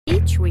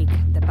week,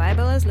 the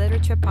Bible as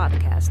Literature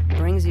podcast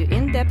brings you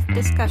in-depth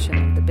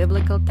discussion of the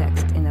biblical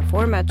text in a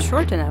format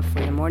short enough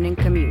for your morning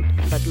commute,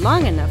 but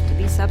long enough to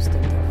be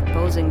substantive,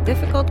 posing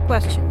difficult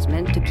questions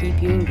meant to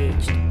keep you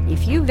engaged.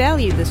 If you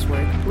value this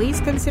work, please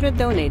consider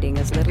donating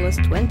as little as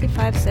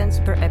 25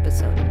 cents per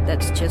episode.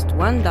 That's just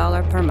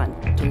 $1 per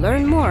month. To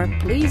learn more,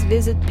 please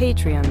visit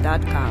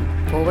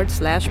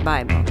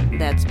patreon.com/Bible.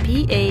 That's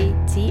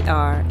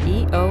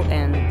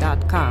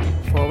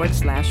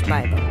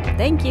patreon.com/Bible.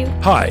 Thank you.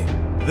 Hi,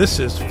 this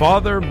is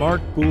Father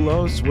Mark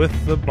Boulos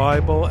with the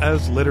Bible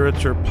as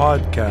Literature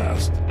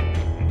podcast.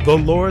 The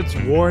Lord's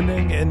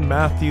warning in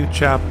Matthew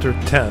chapter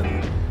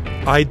 10,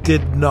 "I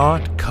did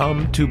not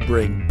come to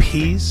bring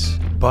peace,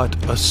 but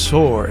a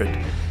sword,"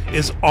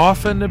 is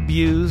often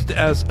abused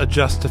as a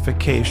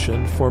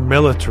justification for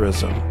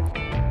militarism.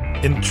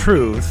 In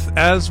truth,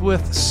 as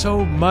with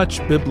so much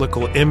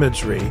biblical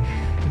imagery,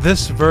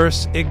 this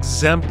verse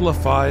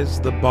exemplifies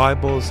the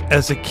Bible's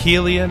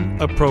Ezekielian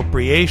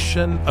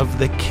appropriation of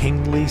the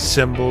kingly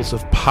symbols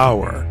of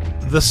power: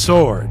 the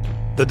sword,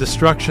 the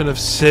destruction of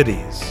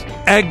cities,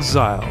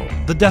 exile,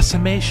 the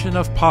decimation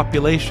of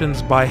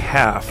populations by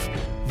half,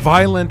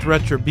 violent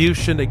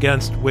retribution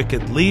against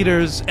wicked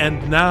leaders,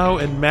 and now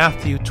in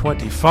Matthew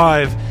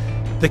 25,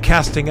 the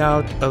casting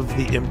out of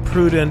the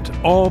imprudent,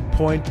 all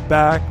point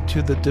back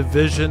to the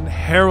division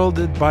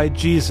heralded by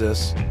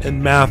Jesus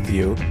in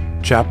Matthew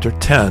chapter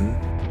 10.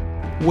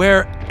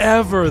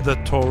 Wherever the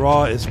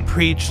Torah is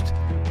preached,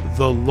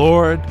 the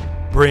Lord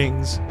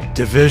brings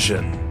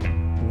division.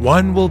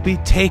 One will be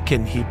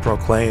taken, he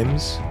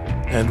proclaims,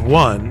 and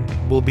one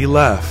will be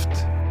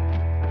left.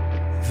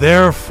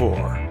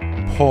 Therefore,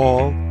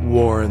 Paul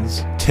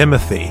warns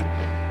Timothy,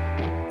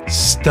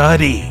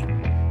 study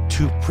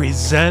to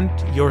present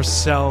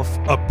yourself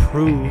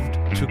approved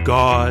to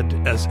God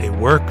as a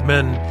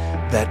workman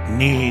that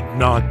need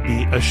not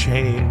be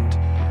ashamed,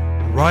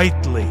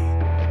 rightly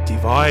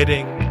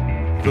dividing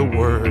the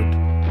word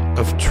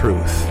of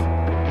truth.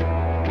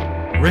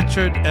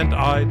 Richard and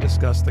I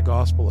discuss the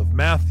Gospel of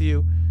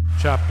Matthew,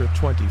 chapter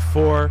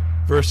 24,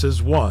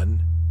 verses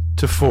 1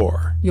 to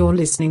 4. You're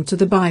listening to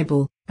the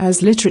Bible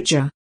as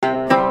Literature.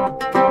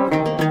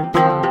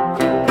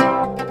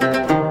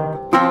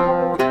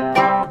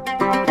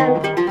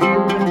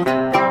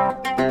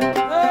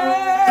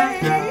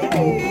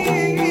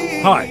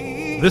 Hi,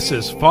 this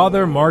is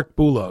Father Mark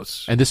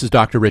Boulos. And this is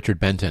Dr.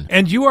 Richard Benton.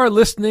 And you are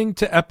listening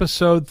to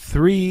episode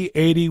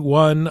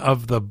 381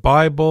 of the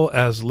Bible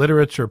as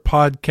Literature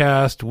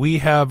podcast. We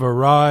have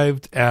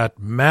arrived at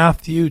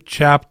Matthew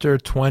chapter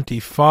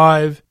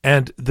 25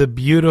 and the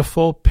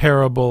beautiful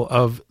parable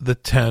of the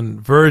 10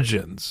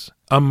 virgins,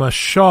 a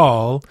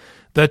mashal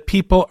that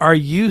people are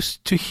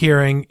used to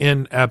hearing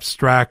in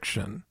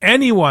abstraction.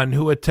 Anyone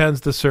who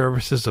attends the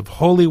services of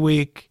Holy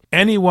Week,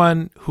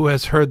 anyone who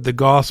has heard the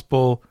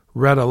gospel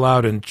read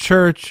aloud in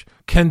church,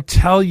 can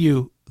tell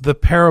you the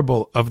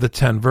parable of the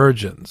 10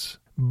 virgins.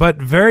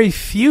 But very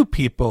few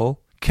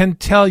people can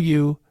tell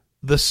you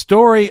the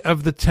story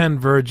of the 10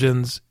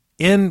 virgins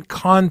in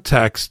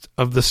context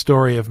of the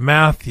story of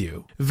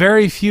Matthew.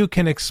 Very few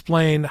can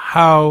explain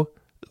how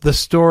the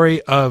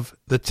story of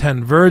the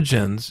 10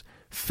 virgins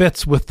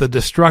fits with the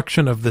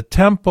destruction of the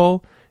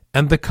temple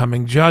and the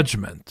coming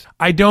judgment.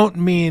 I don't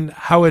mean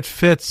how it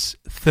fits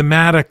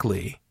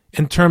thematically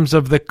in terms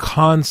of the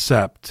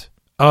concept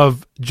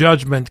of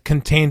judgment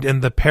contained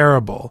in the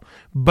parable,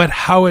 but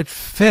how it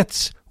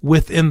fits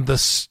within the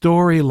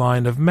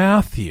storyline of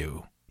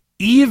Matthew.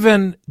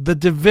 Even the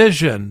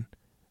division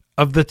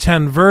of the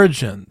 10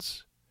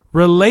 virgins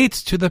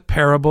relates to the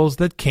parables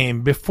that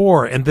came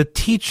before and the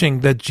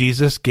teaching that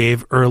Jesus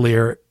gave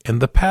earlier in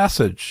the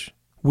passage.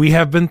 We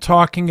have been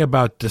talking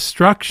about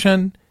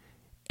destruction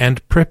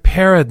and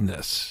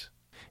preparedness,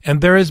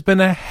 and there has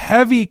been a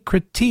heavy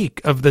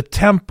critique of the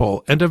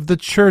temple and of the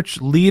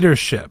church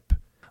leadership.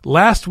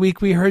 Last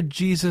week we heard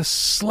Jesus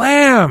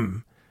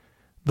slam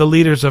the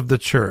leaders of the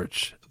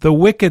church, the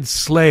wicked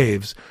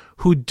slaves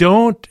who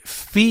don't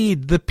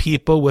feed the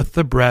people with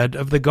the bread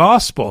of the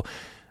gospel.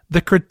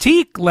 The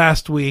critique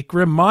last week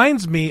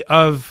reminds me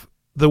of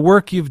the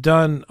work you've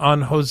done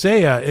on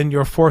Hosea in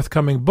your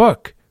forthcoming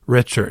book,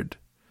 Richard,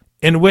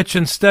 in which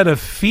instead of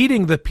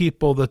feeding the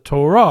people the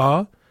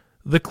Torah,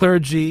 the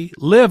clergy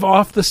live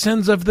off the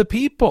sins of the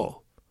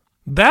people.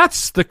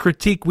 That's the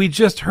critique we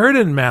just heard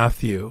in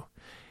Matthew.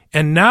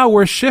 And now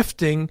we're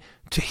shifting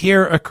to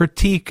hear a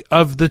critique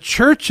of the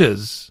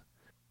churches.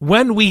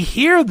 When we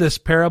hear this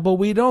parable,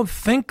 we don't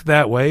think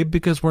that way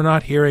because we're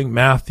not hearing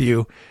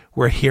Matthew.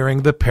 We're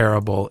hearing the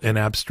parable in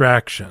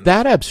abstraction.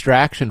 That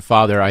abstraction,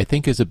 Father, I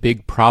think is a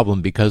big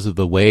problem because of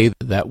the way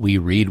that we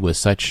read with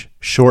such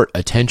short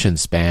attention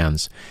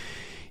spans.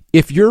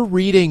 If you're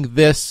reading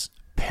this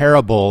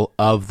parable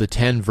of the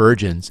 10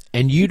 virgins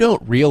and you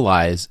don't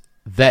realize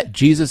that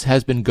Jesus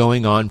has been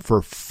going on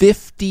for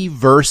 50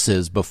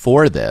 verses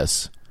before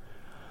this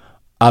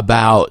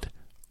about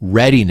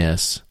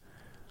readiness,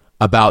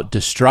 about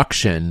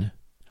destruction,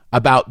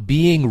 about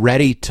being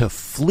ready to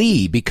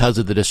flee because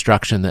of the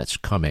destruction that's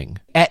coming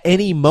at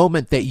any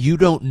moment that you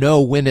don't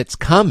know when it's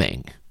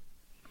coming.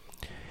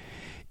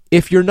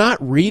 If you're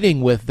not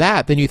reading with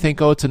that, then you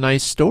think, oh, it's a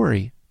nice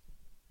story.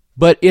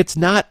 But it's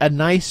not a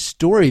nice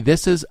story.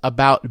 This is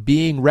about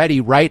being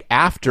ready right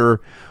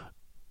after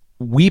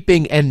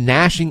weeping and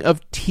gnashing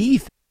of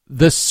teeth.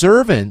 The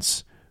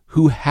servants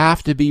who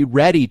have to be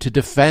ready to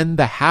defend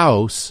the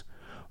house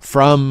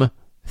from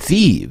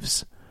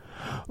thieves,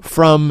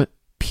 from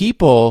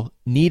people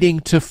needing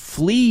to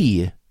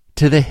flee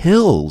to the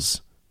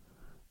hills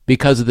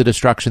because of the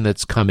destruction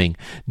that's coming,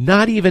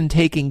 not even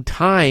taking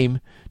time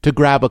to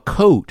grab a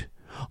coat,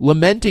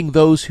 lamenting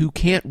those who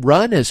can't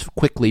run as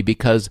quickly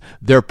because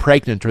they're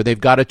pregnant or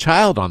they've got a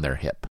child on their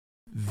hip.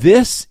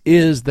 This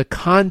is the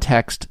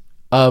context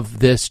of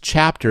this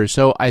chapter,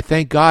 so I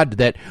thank God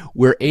that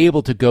we're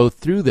able to go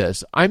through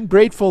this. I'm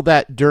grateful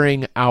that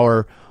during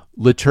our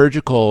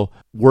liturgical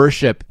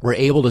worship, we're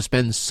able to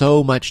spend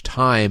so much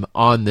time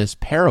on this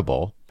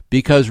parable,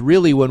 because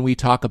really when we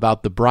talk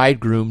about the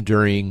bridegroom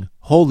during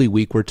Holy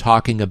Week, we're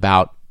talking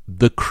about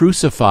the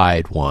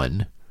crucified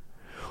one.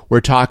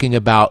 We're talking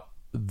about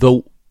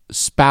the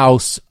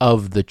spouse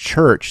of the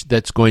church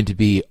that's going to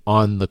be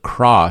on the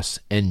cross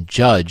and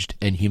judged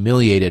and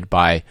humiliated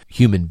by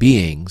human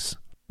beings.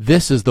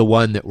 This is the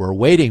one that we're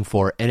waiting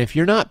for, and if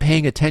you're not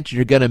paying attention,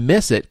 you're going to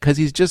miss it because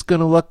he's just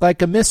going to look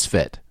like a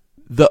misfit.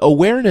 The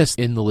awareness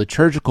in the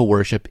liturgical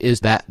worship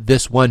is that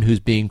this one who's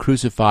being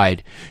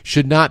crucified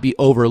should not be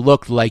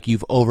overlooked like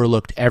you've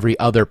overlooked every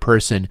other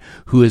person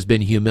who has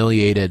been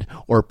humiliated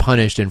or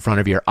punished in front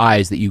of your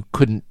eyes that you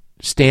couldn't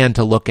stand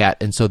to look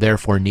at and so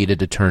therefore needed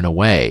to turn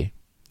away.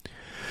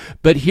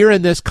 But here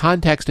in this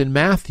context in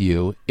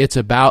Matthew, it's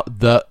about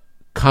the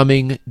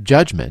coming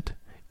judgment.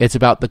 It's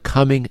about the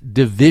coming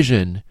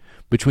division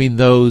between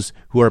those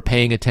who are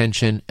paying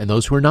attention and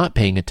those who are not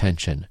paying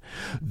attention,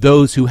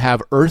 those who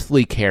have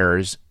earthly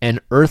cares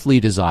and earthly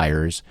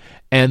desires,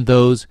 and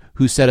those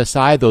who set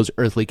aside those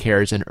earthly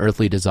cares and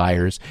earthly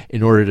desires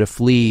in order to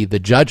flee the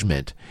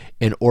judgment,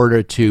 in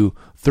order to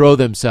throw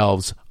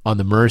themselves on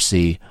the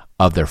mercy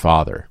of their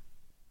Father.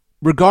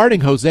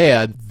 Regarding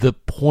Hosea, the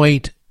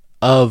point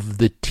of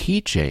the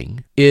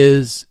teaching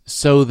is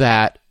so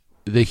that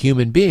the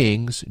human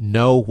beings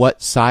know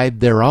what side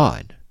they're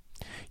on.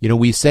 You know,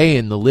 we say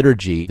in the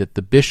liturgy that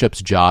the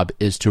bishop's job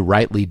is to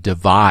rightly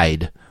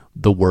divide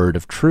the word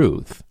of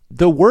truth.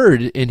 The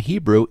word in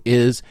Hebrew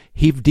is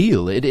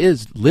hivdil. It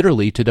is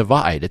literally to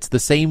divide. It's the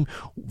same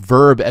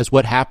verb as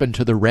what happened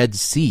to the Red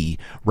Sea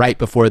right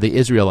before the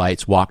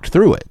Israelites walked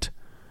through it.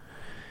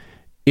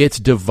 It's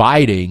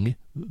dividing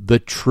the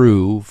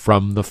true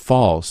from the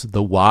false,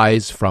 the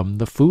wise from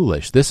the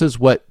foolish. This is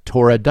what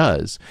Torah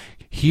does.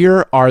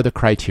 Here are the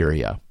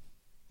criteria.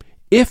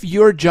 If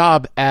your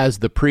job as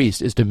the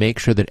priest is to make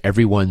sure that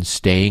everyone's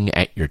staying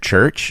at your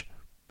church,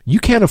 you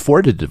can't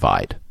afford to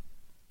divide.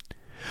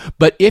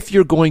 But if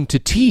you're going to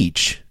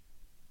teach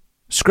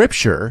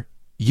Scripture,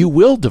 you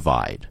will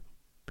divide.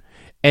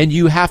 And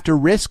you have to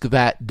risk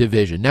that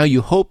division. Now,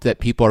 you hope that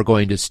people are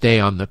going to stay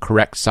on the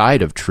correct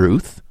side of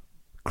truth,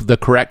 the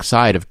correct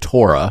side of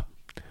Torah,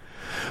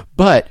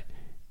 but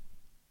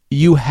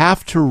you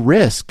have to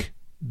risk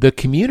the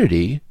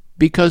community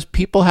because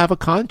people have a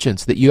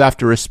conscience that you have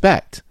to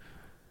respect.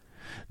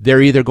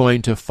 They're either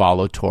going to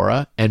follow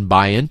Torah and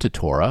buy into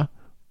Torah,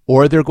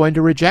 or they're going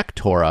to reject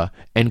Torah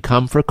and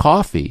come for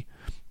coffee.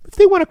 If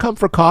they want to come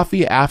for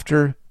coffee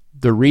after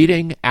the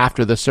reading,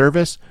 after the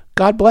service,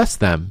 God bless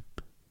them.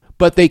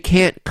 But they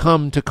can't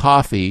come to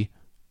coffee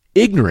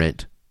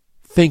ignorant,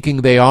 thinking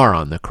they are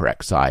on the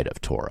correct side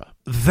of Torah.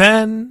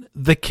 Then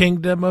the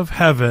kingdom of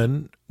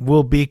heaven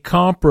will be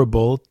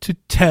comparable to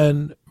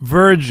 10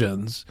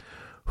 virgins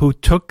who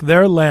took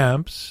their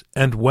lamps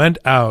and went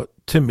out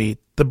to meet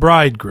the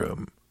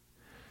bridegroom.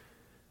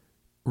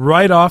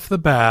 Right off the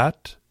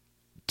bat,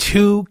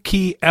 2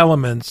 key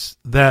elements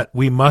that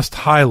we must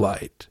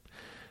highlight.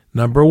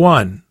 Number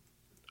 1,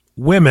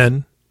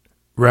 women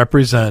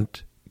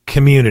represent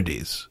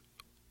communities.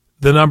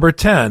 The number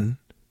 10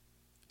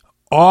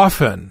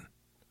 often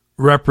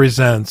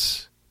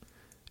represents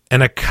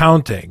an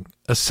accounting,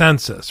 a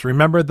census.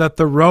 Remember that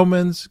the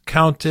Romans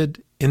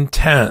counted in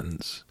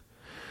tens.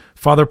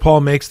 Father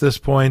Paul makes this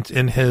point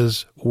in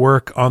his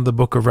work on the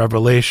book of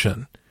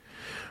Revelation.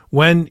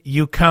 When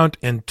you count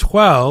in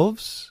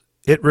 12s,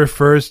 it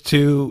refers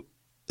to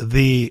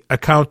the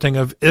accounting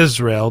of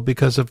Israel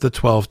because of the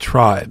 12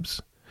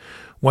 tribes.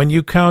 When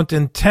you count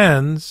in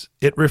tens,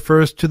 it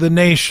refers to the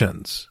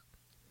nations.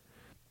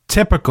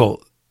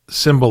 Typical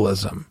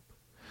symbolism.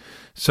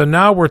 So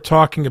now we're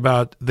talking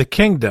about the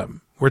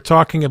kingdom. We're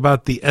talking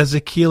about the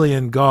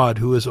Ezekielian God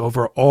who is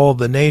over all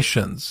the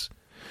nations.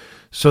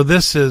 So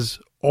this is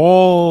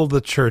all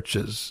the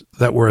churches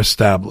that were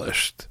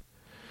established.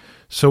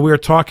 So we're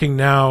talking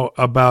now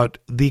about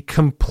the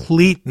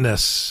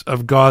completeness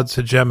of God's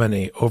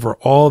hegemony over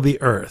all the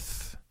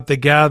earth, the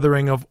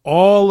gathering of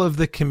all of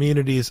the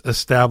communities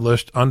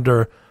established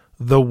under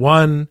the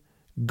one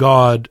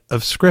God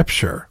of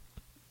Scripture.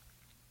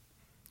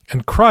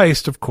 And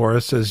Christ, of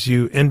course, as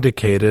you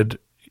indicated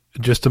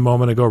just a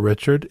moment ago,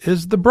 Richard,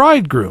 is the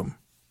bridegroom.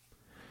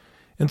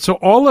 And so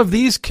all of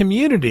these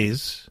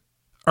communities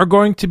are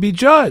going to be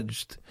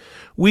judged.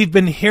 We've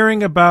been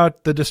hearing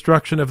about the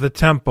destruction of the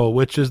temple,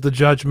 which is the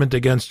judgment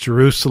against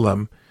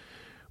Jerusalem,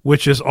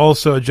 which is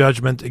also a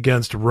judgment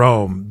against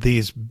Rome,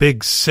 these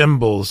big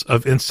symbols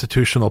of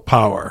institutional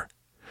power.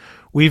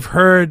 We've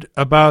heard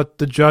about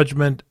the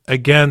judgment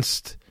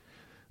against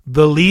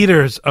the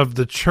leaders of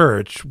the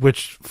church,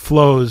 which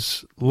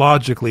flows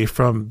logically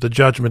from the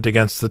judgment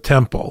against the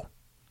temple.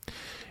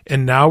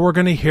 And now we're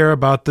going to hear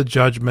about the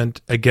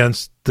judgment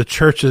against the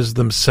churches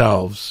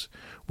themselves,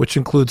 which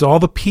includes all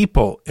the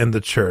people in the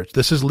church.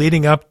 This is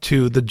leading up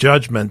to the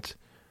judgment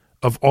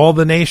of all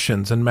the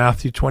nations in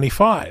Matthew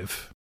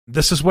 25.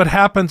 This is what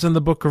happens in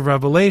the book of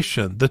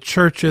Revelation. The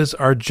churches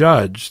are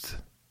judged.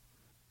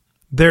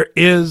 There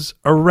is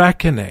a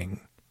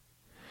reckoning.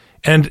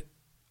 And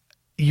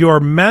your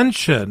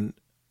mention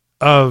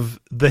of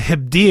the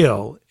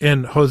Hibdil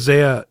in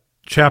Hosea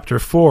chapter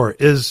 4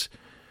 is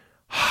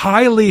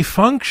highly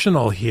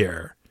functional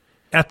here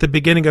at the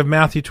beginning of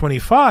Matthew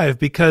 25,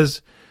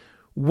 because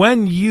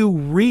when you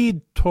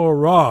read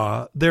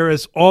Torah, there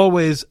is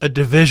always a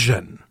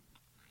division.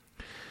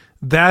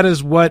 That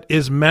is what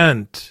is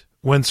meant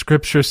when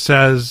Scripture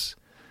says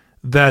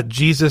that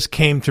Jesus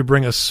came to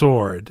bring a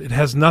sword. It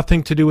has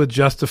nothing to do with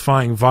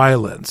justifying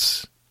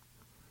violence.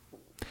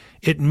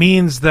 It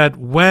means that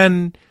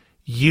when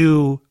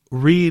you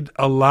read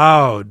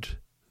aloud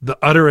the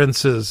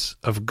utterances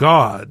of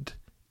God,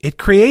 it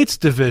creates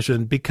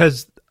division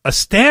because a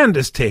stand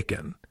is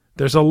taken.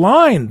 There's a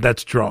line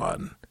that's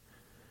drawn.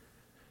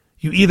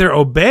 You either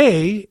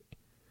obey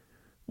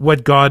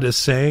what God is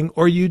saying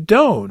or you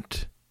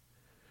don't.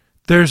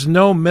 There's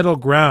no middle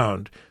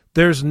ground.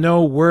 There's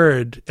no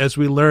word, as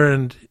we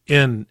learned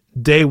in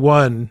day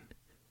 1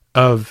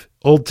 of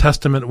Old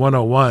Testament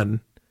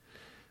 101,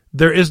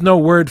 there is no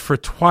word for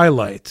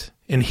twilight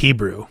in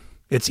Hebrew.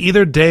 It's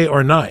either day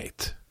or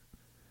night.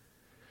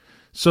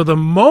 So the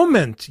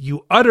moment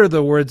you utter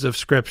the words of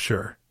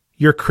Scripture,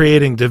 you're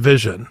creating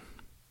division.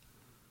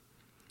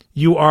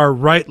 You are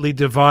rightly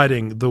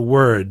dividing the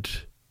word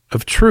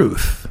of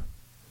truth.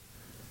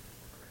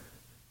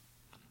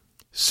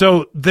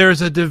 So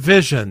there's a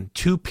division.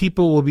 2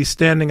 people will be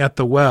standing at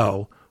the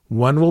well.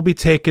 One will be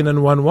taken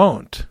and one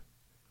won't.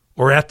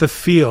 Or at the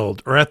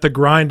field, or at the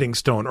grinding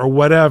stone, or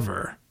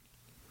whatever.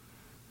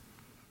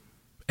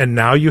 And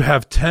now you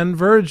have 10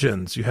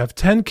 virgins. You have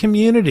 10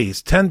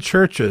 communities, 10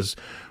 churches,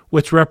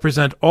 which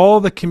represent all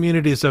the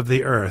communities of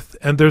the earth.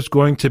 And there's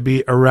going to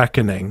be a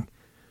reckoning,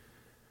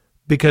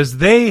 because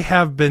they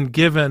have been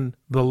given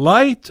the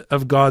light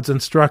of God's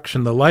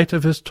instruction, the light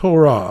of his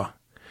Torah.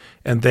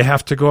 And they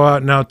have to go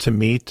out now to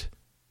meet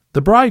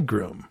the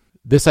bridegroom.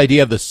 This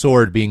idea of the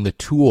sword being the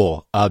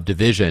tool of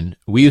division,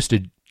 we used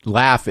to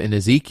laugh in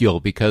Ezekiel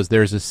because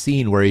there's a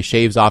scene where he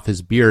shaves off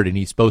his beard and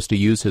he's supposed to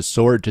use his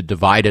sword to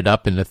divide it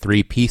up into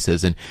 3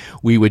 pieces. And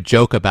we would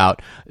joke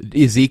about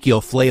Ezekiel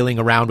flailing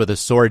around with a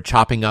sword,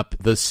 chopping up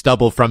the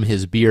stubble from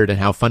his beard, and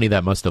how funny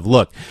that must have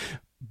looked.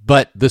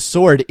 But the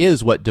sword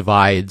is what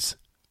divides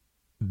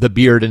the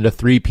beard into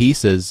 3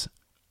 pieces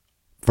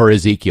for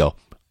Ezekiel.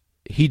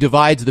 He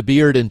divides the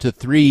beard into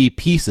 3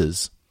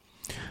 pieces.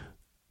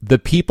 The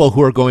people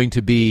who are going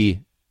to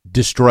be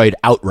destroyed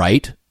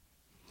outright,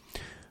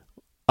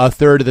 a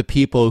third of the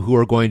people who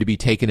are going to be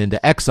taken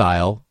into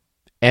exile,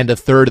 and a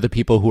third of the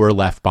people who are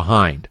left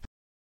behind.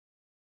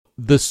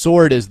 The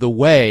sword is the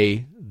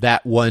way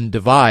that one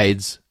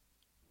divides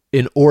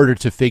in order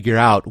to figure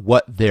out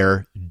what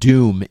their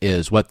doom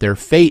is, what their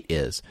fate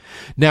is.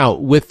 Now,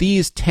 with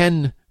these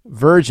 10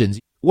 virgins,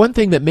 one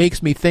thing that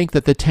makes me think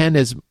that the 10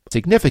 is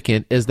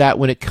significant is that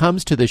when it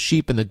comes to the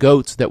sheep and the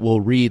goats that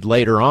we'll read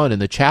later on in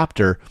the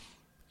chapter,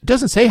 it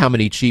doesn't say how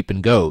many sheep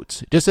and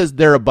goats. It just says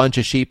there are a bunch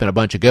of sheep and a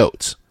bunch of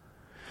goats.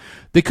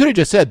 They could have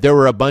just said there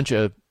were a bunch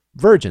of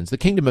virgins. The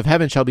kingdom of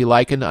heaven shall be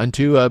likened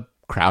unto a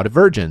crowd of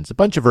virgins, a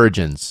bunch of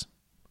virgins,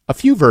 a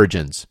few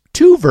virgins,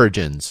 2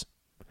 virgins.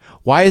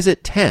 Why is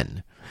it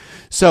 10?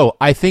 So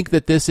I think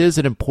that this is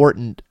an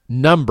important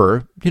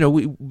number. You know,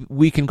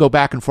 we can go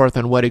back and forth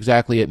on what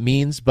exactly it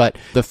means, but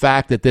the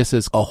fact that this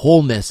is a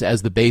wholeness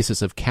as the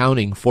basis of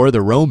counting for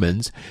the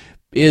Romans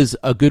is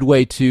a good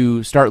way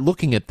to start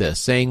looking at this,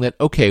 saying that,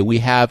 okay, we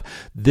have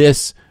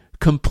this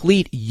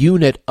complete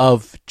unit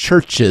of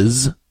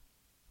churches,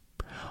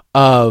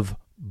 of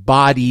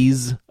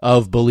bodies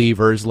of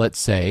believers, let's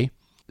say.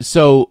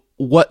 So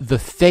what the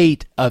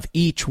fate of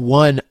each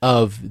one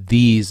of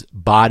these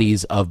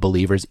bodies of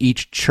believers,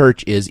 each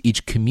church is,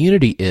 each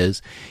community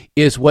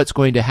is what's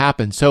going to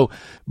happen. So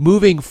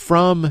moving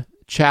from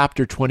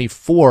chapter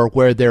 24,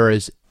 where there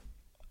is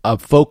a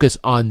focus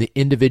on the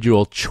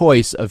individual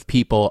choice of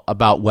people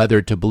about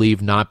whether to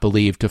believe, not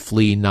believe, to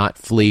flee, not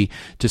flee,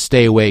 to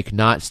stay awake,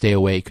 not stay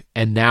awake,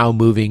 and now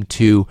moving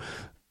to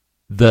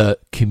the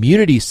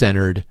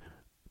community-centered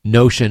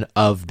notion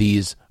of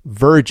these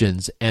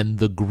virgins and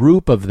the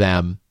group of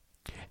them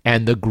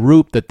and the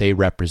group that they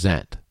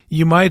represent.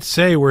 You might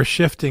say we're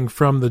shifting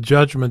from the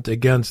judgment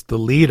against the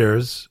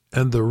leaders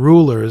and the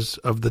rulers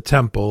of the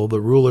temple, the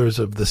rulers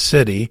of the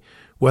city,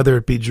 whether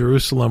it be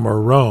Jerusalem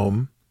or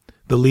Rome,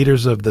 the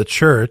leaders of the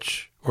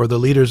church, or the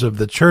leaders of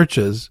the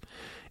churches.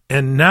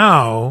 And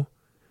now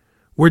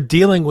we're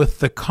dealing with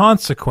the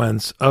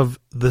consequence of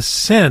the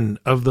sin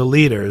of the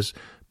leaders,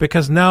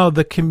 because now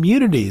the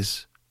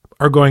communities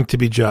are going to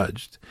be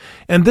judged.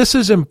 And this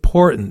is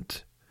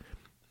important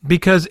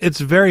because it's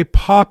very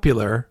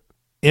popular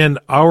in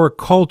our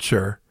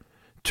culture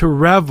to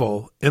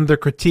revel in the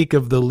critique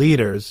of the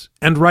leaders,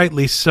 and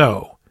rightly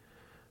so,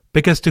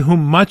 because to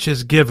whom much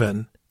is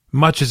given,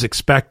 much is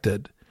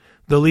expected.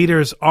 The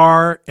leaders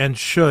are and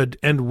should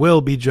and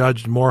will be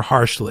judged more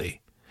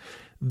harshly.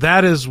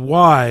 That is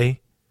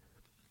why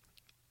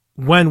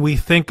when we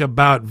think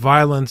about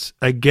violence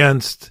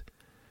against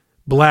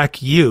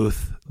black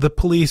youth, the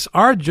police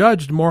are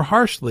judged more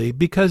harshly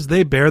because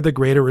they bear the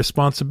greater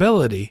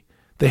responsibility.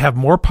 They have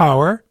more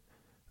power.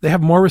 They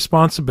have more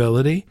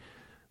responsibility.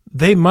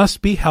 They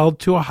must be held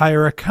to a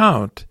higher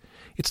account.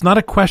 It's not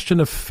a question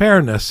of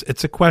fairness.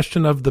 It's a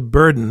question of the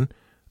burden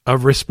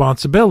of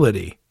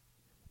responsibility.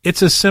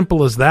 It's as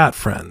simple as that,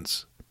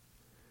 friends.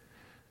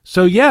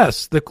 So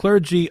yes, the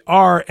clergy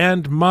are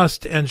and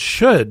must and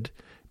should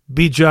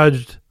be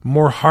judged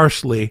more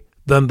harshly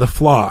than the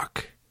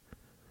flock.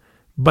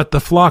 But the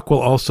flock will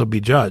also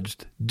be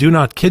judged. Do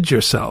not kid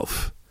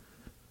yourself.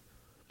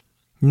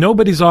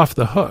 Nobody's off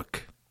the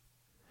hook.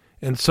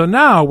 And so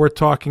now we're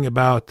talking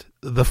about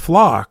the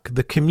flock,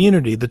 the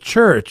community, the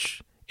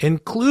church,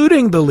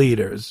 including the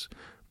leaders,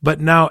 but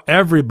now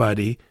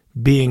everybody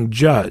being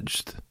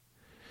judged.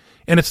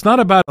 And it's not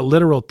about a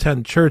literal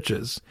 10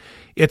 churches.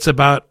 It's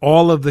about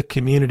all of the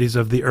communities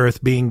of the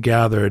earth being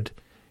gathered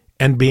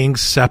and being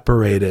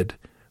separated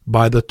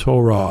by the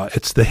Torah.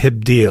 It's the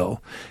Hibdil.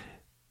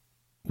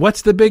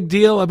 What's the big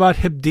deal about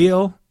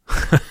Hibdil?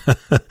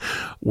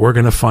 We're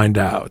going to find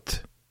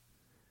out.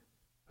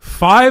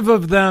 5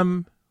 of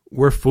them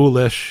were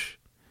foolish,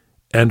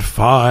 and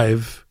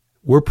 5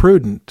 were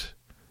prudent.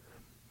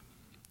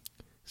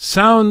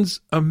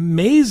 Sounds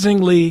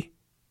amazingly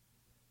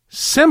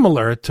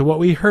similar to what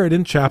we heard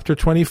in chapter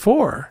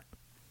 24.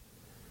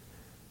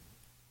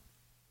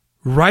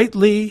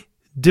 Rightly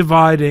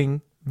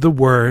dividing the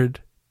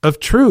word of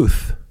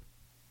truth.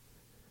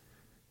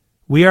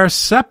 We are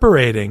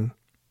separating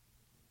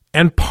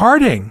and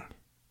parting.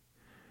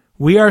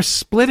 We are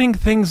splitting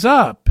things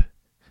up.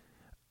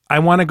 I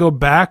want to go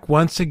back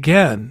once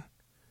again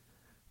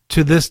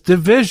to this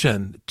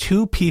division.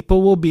 2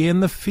 people will be in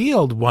the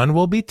field. 1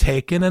 will be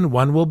taken and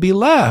 1 will be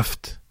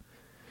left.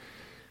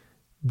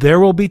 There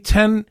will be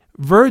 10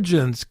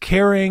 virgins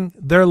carrying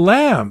their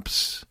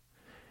lamps.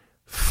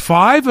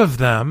 5 of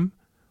them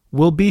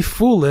will be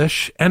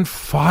foolish and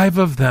 5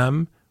 of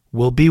them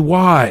will be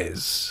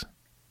wise.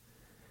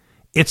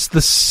 It's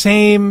the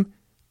same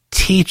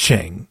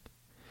teaching.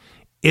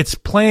 It's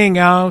playing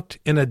out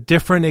in a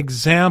different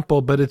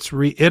example, but it's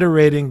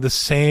reiterating the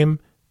same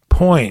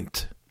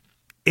point.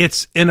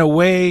 It's, in a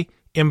way,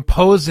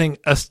 imposing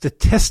a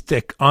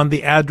statistic on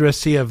the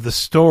addressee of the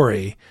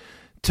story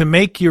to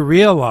make you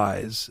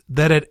realize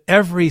that at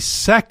every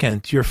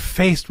second you're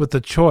faced with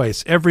a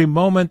choice. Every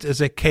moment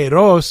is a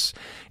kairos,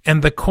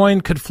 and the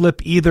coin could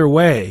flip either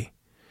way.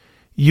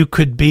 You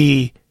could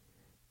be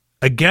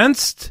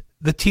against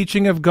the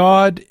teaching of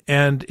God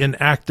and in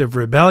active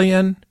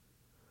rebellion,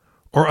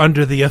 or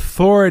under the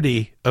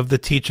authority of the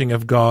teaching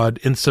of God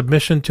in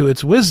submission to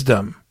its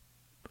wisdom.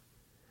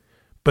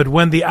 But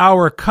when the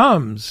hour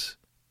comes,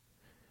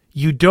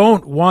 you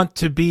don't want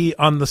to be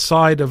on the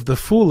side of the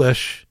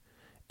foolish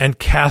and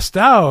cast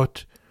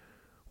out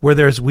where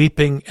there's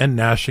weeping and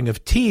gnashing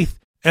of teeth,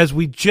 as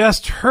we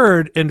just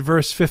heard in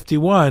verse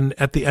 51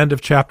 at the end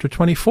of chapter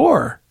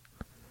 24.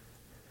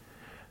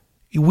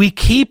 We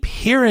keep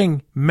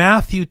hearing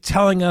Matthew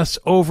telling us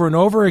over and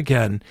over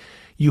again,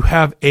 you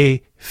have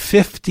a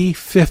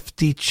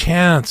 50-50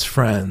 chance,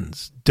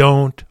 friends.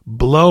 Don't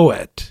blow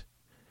it.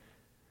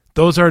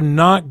 Those are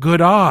not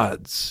good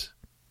odds.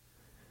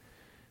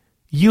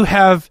 You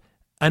have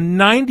a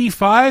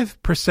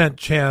 95%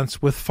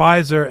 chance with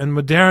Pfizer and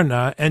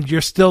Moderna, and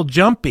you're still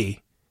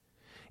jumpy.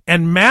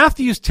 And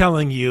Matthew's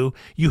telling you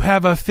you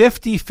have a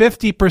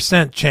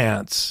 50-50%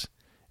 chance,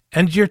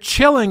 and you're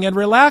chilling and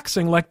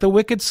relaxing like the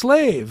wicked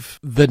slave.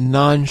 The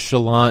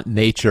nonchalant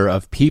nature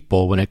of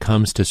people when it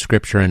comes to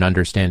Scripture and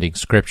understanding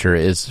Scripture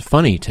is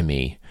funny to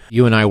me.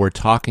 You and I were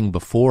talking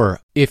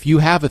before. If you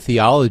have a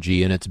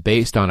theology and it's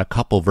based on a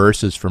couple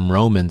verses from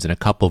Romans and a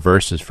couple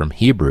verses from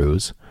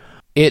Hebrews,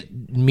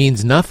 it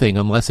means nothing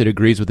unless it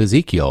agrees with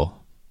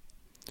Ezekiel.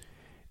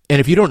 And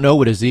if you don't know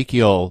what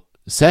Ezekiel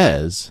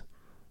says,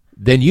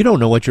 then you don't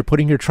know what you're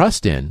putting your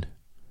trust in.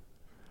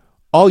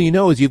 All you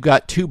know is you've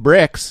got 2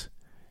 bricks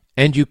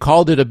and you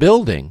called it a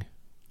building.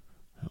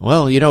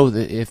 Well, you know,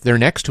 if they're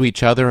next to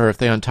each other or if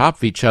they're on top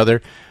of each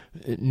other,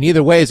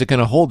 neither way is it going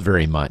to hold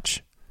very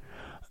much.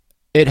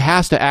 It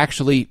has to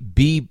actually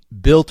be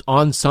built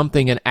on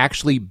something and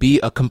actually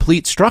be a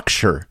complete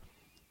structure.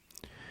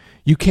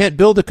 You can't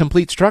build a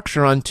complete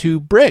structure on 2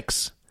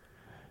 bricks.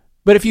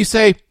 But if you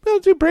say, well,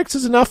 2 bricks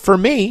is enough for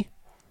me,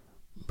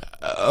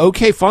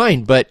 okay,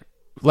 fine. But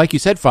like you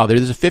said, Father,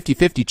 there's a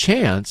 50-50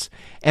 chance,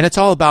 and it's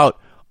all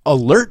about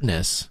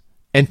alertness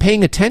and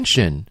paying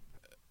attention.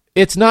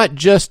 It's not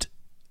just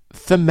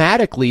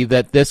thematically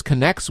that this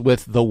connects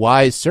with the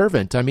wise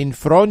servant. I mean,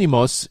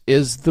 phronimos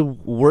is the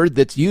word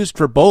that's used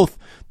for both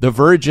the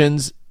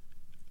virgins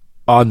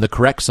on the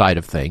correct side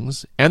of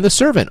things and the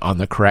servant on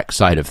the correct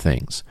side of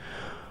things.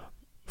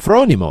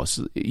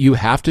 Phronimos, you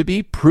have to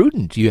be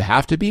prudent, you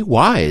have to be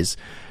wise.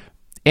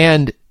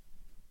 And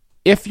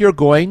if you're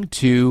going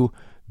to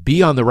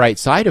be on the right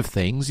side of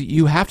things,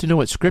 you have to know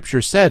what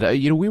Scripture said.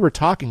 We were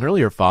talking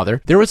earlier,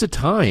 Father, there was a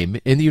time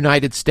in the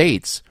United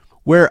States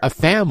where a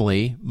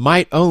family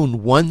might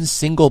own one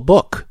single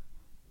book,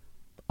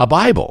 a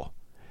Bible.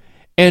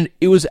 And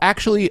it was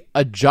actually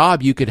a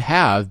job you could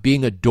have,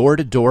 being a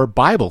door-to-door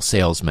Bible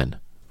salesman.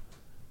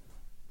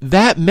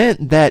 That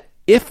meant that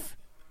if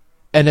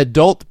an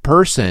adult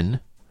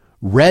person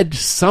read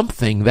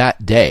something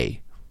that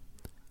day,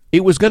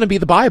 it was going to be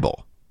the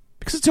Bible,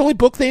 because it's the only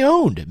book they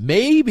owned.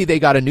 Maybe they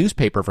got a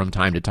newspaper from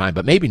time to time,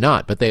 but maybe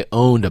not, but they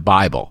owned a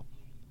Bible.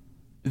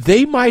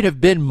 They might have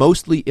been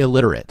mostly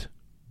illiterate,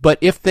 but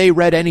if they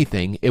read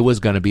anything, it was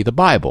going to be the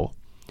Bible.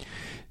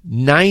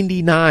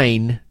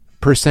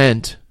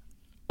 99%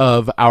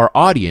 of our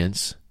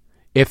audience,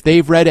 if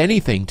they've read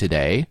anything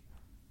today,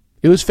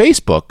 it was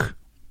Facebook.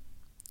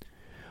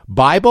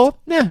 Bible?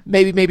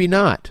 Maybe, maybe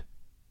not.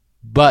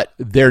 But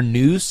their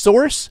news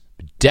source?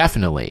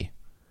 Definitely.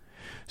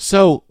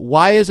 So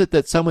why is it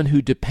that someone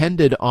who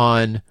depended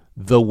on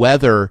the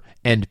weather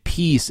and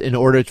peace in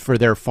order for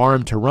their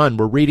farm to run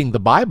were reading the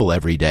Bible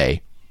every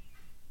day?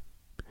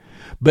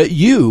 But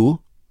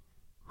you,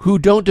 who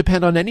don't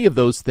depend on any of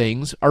those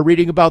things, are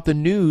reading about the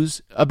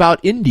news about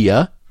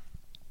India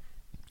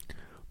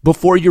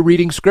before you're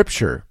reading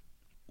Scripture.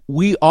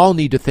 We all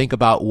need to think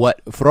about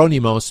what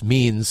phronimos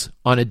means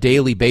on a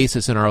daily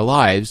basis in our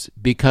lives,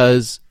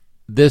 because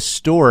this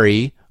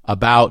story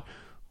about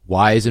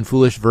wise and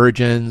foolish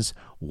virgins,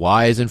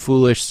 wise and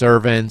foolish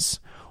servants,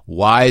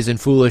 wise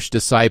and foolish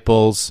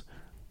disciples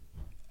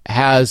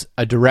has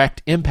a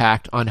direct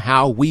impact on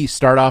how we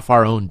start off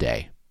our own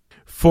day.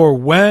 For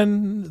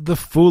when the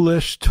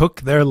foolish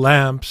took their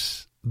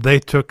lamps, they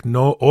took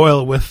no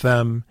oil with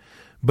them,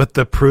 but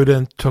the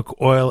prudent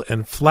took oil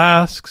in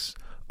flasks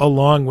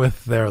along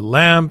with their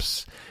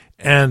lamps.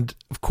 And,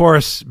 of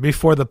course,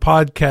 before the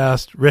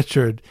podcast,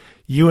 Richard,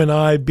 you and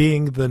I,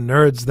 being the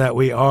nerds that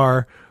we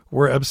are,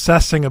 were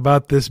obsessing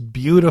about this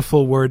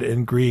beautiful word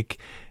in Greek,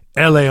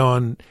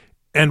 eleon.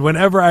 And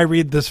whenever I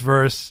read this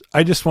verse,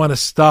 I just want to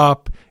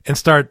stop and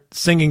start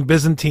singing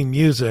Byzantine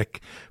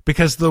music,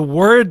 because the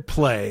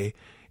wordplay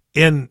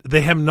in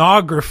the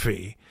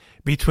hymnography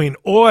between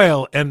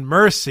oil and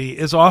mercy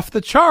is off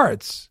the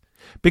charts,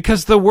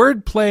 because the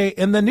wordplay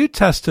in the New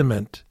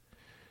Testament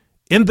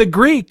in the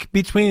Greek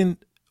between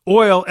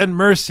oil and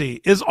mercy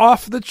is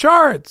off the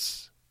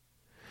charts,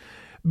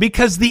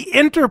 because the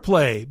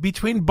interplay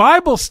between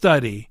Bible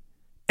study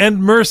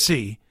and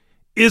mercy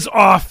is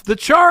off the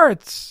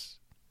charts.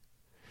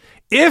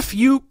 If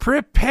you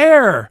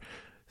prepare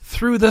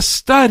through the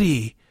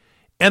study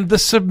and the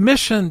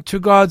submission to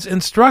God's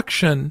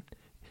instruction,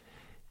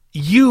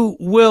 you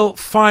will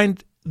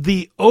find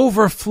the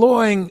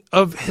overflowing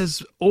of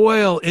His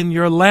oil in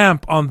your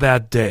lamp on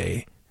that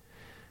day.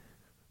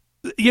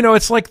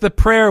 It's like the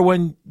prayer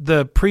when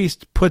the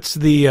priest puts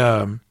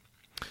the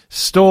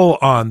stole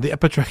on, the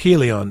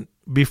epitrachelion,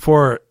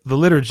 before the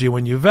liturgy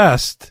when you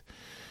vest.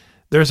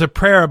 There's a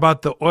prayer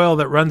about the oil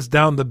that runs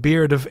down the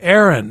beard of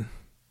Aaron.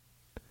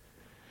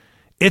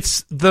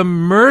 It's the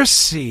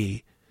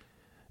mercy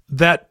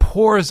that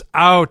pours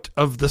out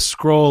of the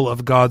scroll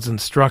of God's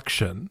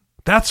instruction.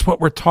 That's what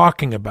we're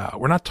talking about.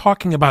 We're not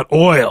talking about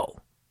oil.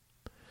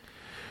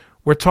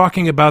 We're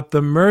talking about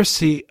the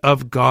mercy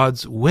of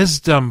God's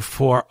wisdom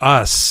for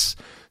us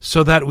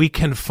so that we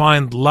can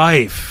find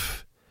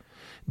life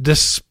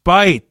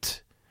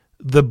despite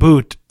the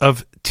boot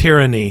of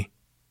tyranny,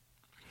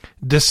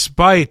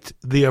 despite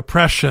the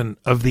oppression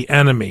of the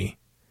enemy,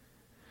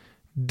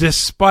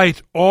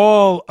 despite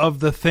all of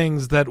the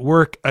things that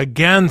work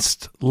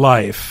against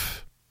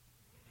life.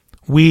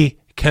 We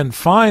can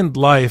find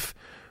life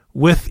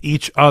with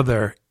each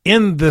other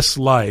in this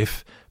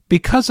life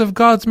because of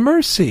God's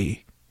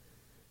mercy.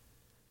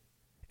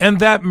 And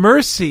that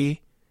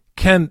mercy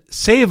can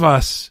save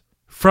us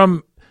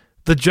from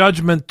the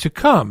judgment to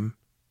come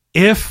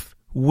if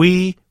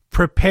we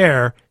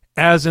prepare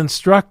as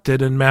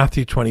instructed in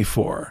Matthew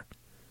 24.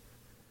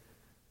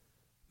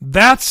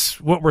 That's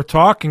what we're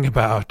talking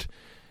about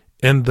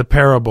in the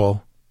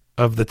parable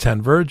of the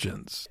 10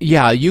 virgins.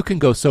 Yeah, you can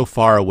go so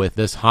far with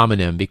this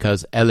homonym,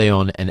 because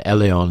eleon and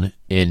eleon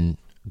in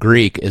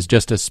Greek is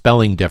just a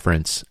spelling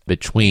difference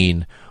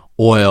between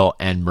oil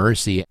and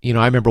mercy.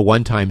 I remember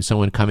one time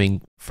someone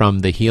coming from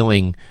the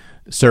healing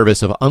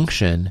service of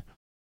unction,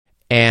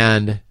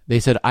 and they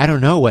said, I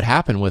don't know what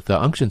happened with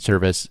the unction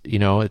service.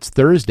 It's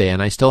Thursday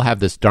and I still have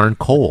this darn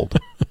cold.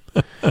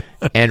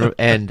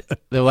 and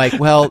they're like,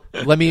 well,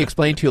 let me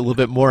explain to you a little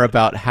bit more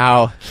about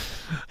how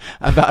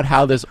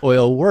this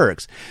oil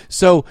works.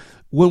 So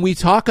when we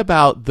talk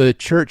about the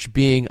church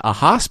being a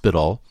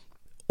hospital,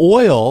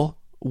 oil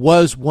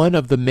was one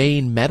of the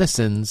main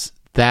medicines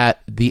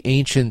that the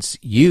ancients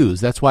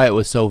used. That's why it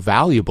was so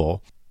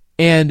valuable.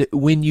 And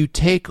when you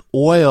take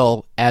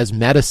oil as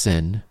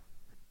medicine,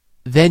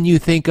 then you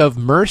think of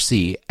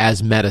mercy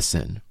as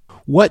medicine.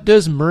 What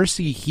does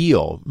mercy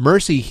heal?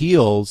 Mercy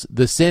heals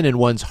the sin in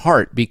one's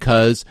heart,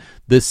 because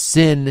the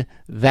sin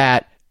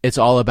that it's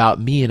all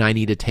about me and I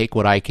need to take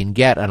what I can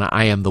get and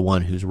I am the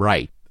one who's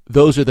right.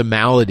 Those are the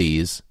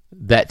maladies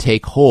that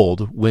take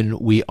hold when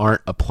we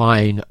aren't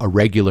applying a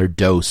regular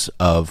dose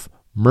of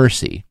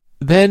mercy.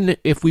 Then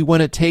if we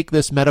want to take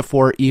this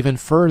metaphor even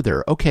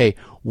further, okay,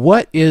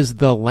 what is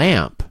the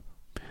lamp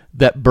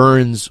that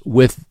burns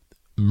with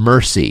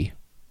mercy?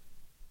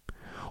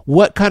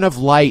 What kind of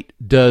light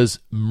does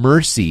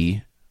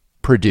mercy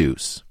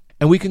produce?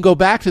 And we can go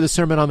back to the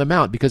Sermon on the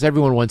Mount, because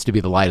everyone wants to be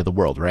the light of the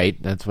world,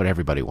 right? That's what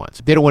everybody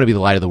wants. They don't want to be the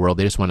light of the world.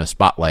 They just want a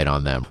spotlight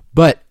on them.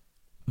 But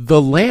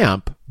the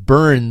lamp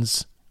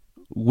burns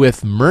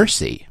with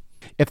mercy.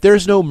 If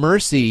there's no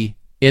mercy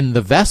in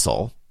the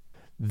vessel,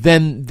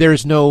 then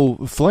there's no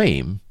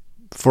flame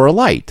for a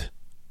light.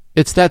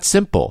 It's that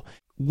simple.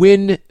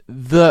 When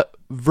the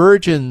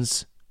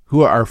virgins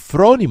who are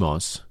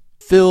phronimos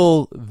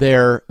fill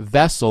their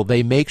vessel,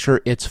 they make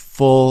sure it's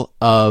full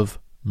of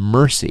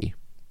mercy.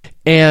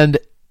 And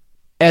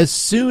as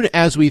soon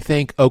as we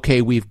think,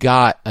 okay, we've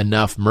got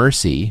enough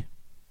mercy,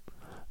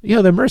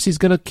 the mercy's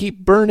going to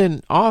keep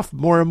burning off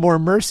more and more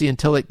mercy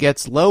until it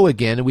gets low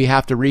again and we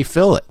have to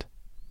refill it.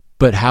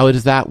 But how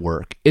does that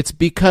work? It's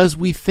because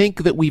we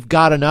think that we've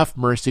got enough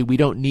mercy, we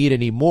don't need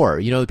any more.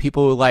 The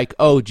people who are like,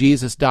 oh,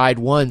 Jesus died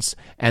once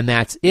and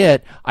that's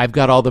it. I've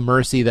got all the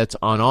mercy that's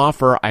on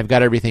offer. I've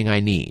got everything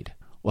I need.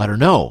 Well, I don't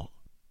know.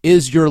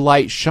 Is your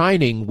light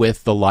shining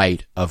with the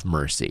light of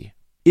mercy?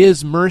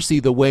 Is mercy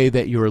the way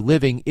that you're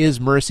living? Is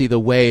mercy the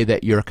way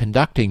that you're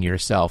conducting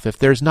yourself? If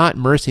there's not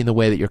mercy in the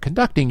way that you're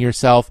conducting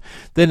yourself,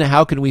 then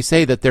how can we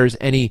say that there's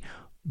any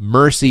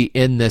mercy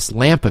in this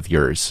lamp of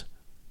yours?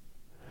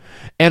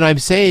 And I'm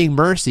saying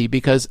mercy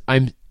because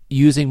I'm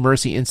using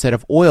mercy instead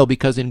of oil,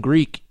 because in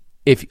Greek,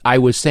 if I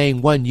was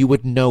saying one, you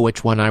wouldn't know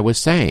which one I was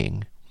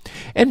saying.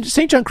 And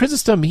St. John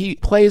Chrysostom, he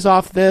plays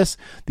off this.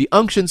 The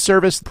unction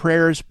service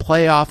prayers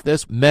play off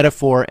this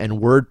metaphor and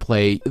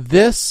wordplay.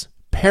 This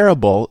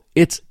parable,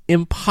 it's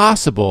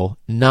impossible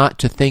not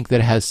to think that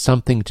it has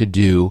something to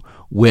do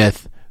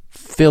with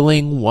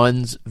filling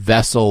one's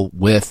vessel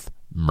with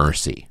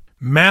mercy.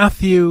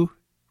 Matthew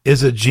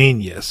is a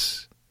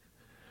genius,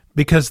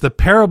 because the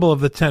parable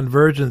of the 10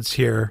 virgins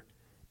here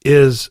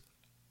is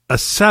a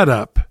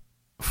setup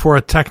for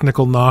a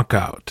technical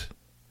knockout.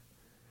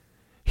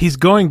 He's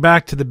going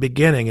back to the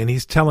beginning and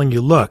he's telling you,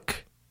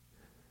 look,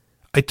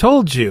 I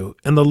told you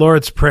in the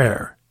Lord's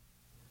Prayer,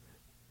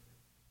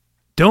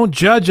 don't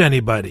judge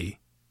anybody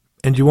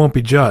and you won't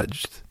be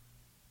judged.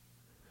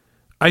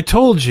 I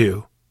told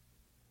you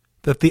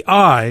that the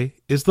eye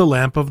is the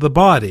lamp of the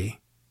body.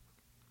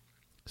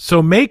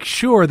 So make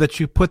sure that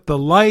you put the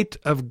light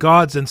of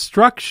God's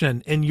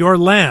instruction in your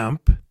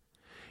lamp,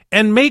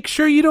 and make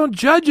sure you don't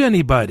judge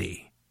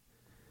anybody.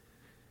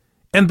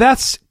 And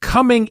that's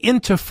coming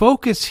into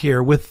focus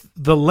here with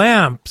the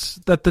lamps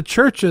that the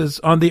churches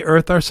on the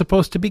earth are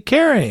supposed to be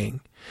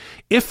carrying.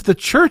 If the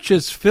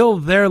churches fill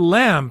their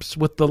lamps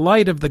with the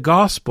light of the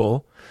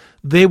gospel,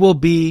 they will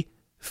be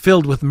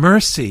filled with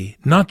mercy,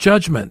 not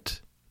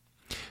judgment.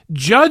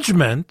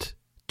 Judgment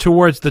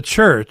towards the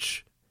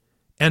church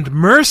and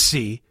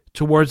mercy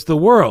towards the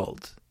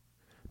world.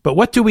 But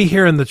what do we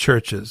hear in the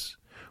churches?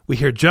 We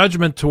hear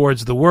judgment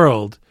towards the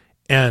world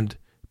and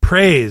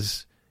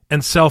praise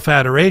and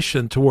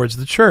self-adoration towards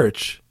the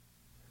church.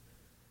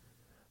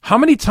 How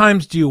many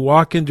times do you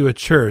walk into a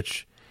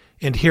church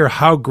and hear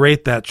how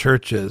great that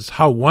church is,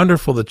 how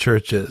wonderful the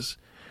church is,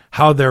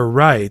 how they're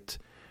right,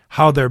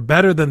 how they're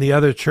better than the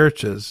other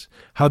churches,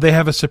 how they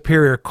have a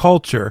superior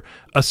culture,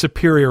 a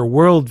superior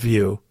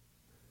worldview,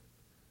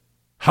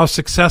 how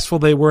successful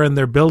they were in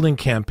their building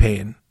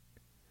campaign,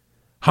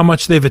 how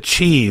much they've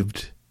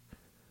achieved,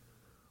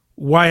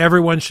 why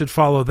everyone should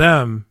follow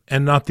them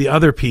and not the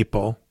other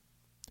people.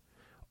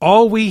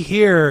 All we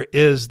hear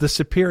is the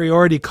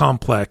superiority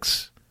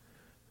complex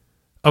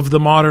of the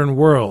modern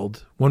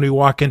world when we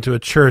walk into a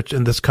church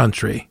in this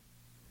country.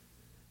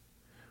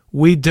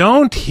 We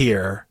don't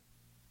hear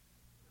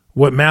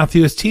what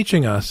Matthew is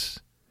teaching us,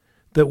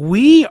 that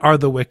we are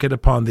the wicked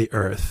upon the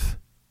earth,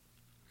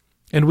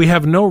 and we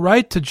have no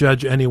right to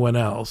judge anyone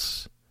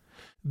else.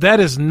 That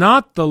is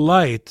not the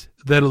light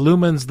that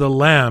illumines the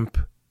lamp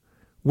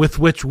with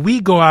which we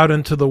go out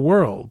into the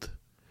world.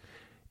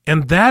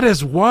 And that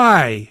is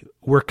why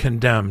we're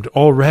condemned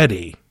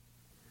already.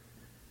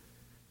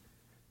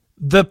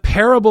 The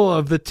parable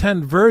of the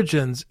 10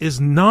 virgins is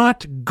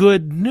not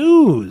good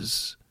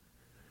news.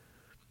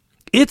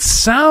 It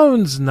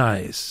sounds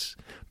nice,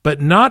 but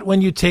not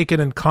when you take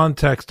it in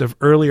context of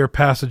earlier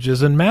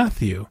passages in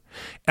Matthew.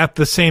 At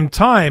the same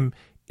time,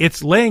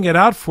 it's laying it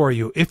out for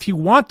you. If you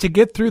want to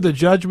get through the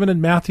judgment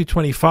in Matthew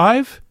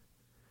 25,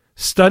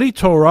 study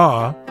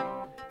Torah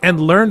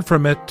and learn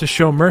from it to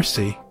show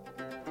mercy.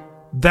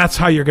 That's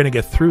how you're going to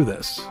get through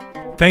this.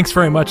 Thanks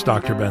very much,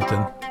 Dr.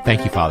 Benton.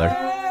 Thank you, Father.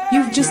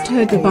 You've just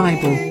heard the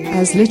Bible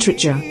as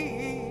Literature.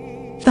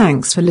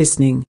 Thanks for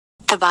listening.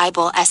 The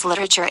Bible as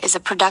Literature is a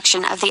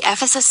production of the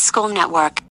Ephesus School Network.